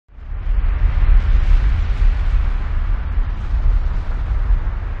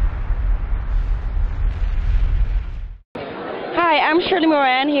Shirley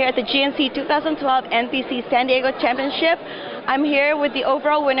Moran here at the GNC 2012 NPC San Diego Championship. I'm here with the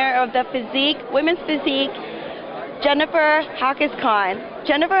overall winner of the Physique, Women's Physique, Jennifer Jaques-Conn.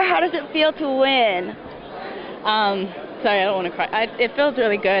 Jennifer, how does it feel to win? Sorry, I don't want to cry. It feels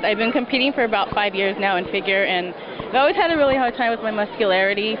really good. I've been competing for about 5 years now in figure, and I've always had a really hard time with my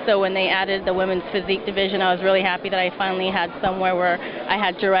muscularity, so when they added the women's physique division, I was really happy that I finally had somewhere where I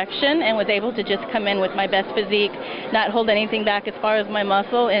had direction and was able to just come in with my best physique, not hold anything back as far as my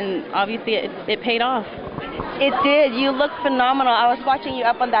muscle, and obviously it paid off. It did. You look phenomenal. I was watching you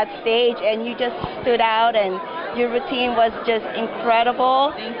up on that stage, and you just stood out, and your routine was just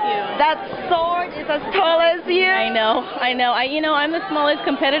incredible. Thank you. That sword is as tall as you. I know. I'm the smallest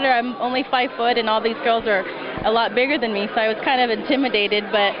competitor. I'm only 5 foot, and all these girls are a lot bigger than me, so I was kind of intimidated,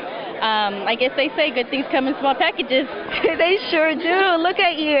 but I guess they say good things come in small packages. They sure do. Look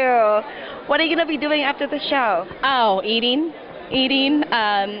at you. What are you going to be doing after the show? Oh, eating.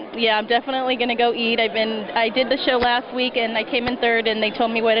 Yeah, I'm definitely going to go eat. I did the show last week, and I came in third, and they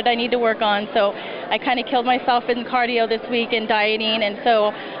told me what did I need to work on, so I kind of killed myself in cardio this week and dieting, and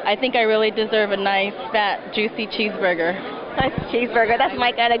so I think I really deserve a nice, fat, juicy cheeseburger. Nice cheeseburger. That's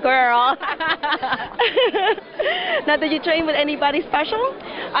my kind of girl. Now, did you train with anybody special?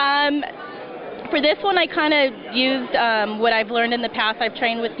 For this one, I kind of used what I've learned in the past. I've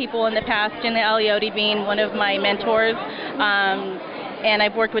trained with people in the past, Jenna Aliotti being one of my mentors, and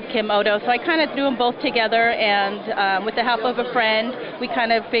I've worked with Kim Odo. So I kind of threw them both together, and with the help of a friend, we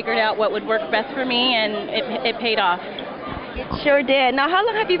kind of figured out what would work best for me, and it paid off. It sure did. Now, how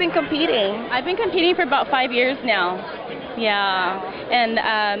long have you been competing? I've been competing for about 5 years now. Yeah,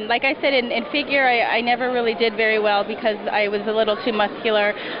 and like I said, in figure, I never really did very well because I was a little too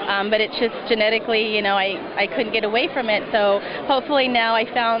muscular, but it's just genetically, I couldn't get away from it. So hopefully now I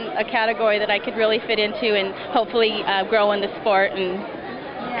found a category that I could really fit into and hopefully grow in the sport and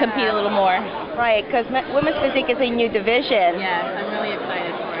compete a little more. Right, because women's physique is a new division. Yes, I'm really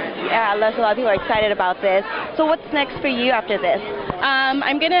excited for it. Yeah, a lot of people are excited about this. So what's next for you after this?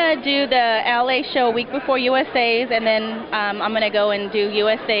 I'm going to do the LA show a week before USA's, and then I'm going to go and do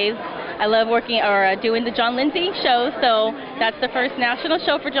USA's. I love doing the John Lindsay show, so that's the first national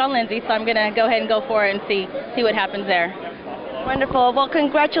show for John Lindsay, so I'm going to go ahead and go for it and see what happens there. Wonderful. Well,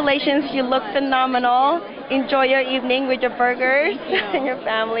 congratulations. You look phenomenal. Enjoy your evening with your burgers and your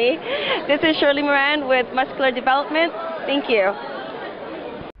family. This is Shirley Moran with Muscular Development. Thank you.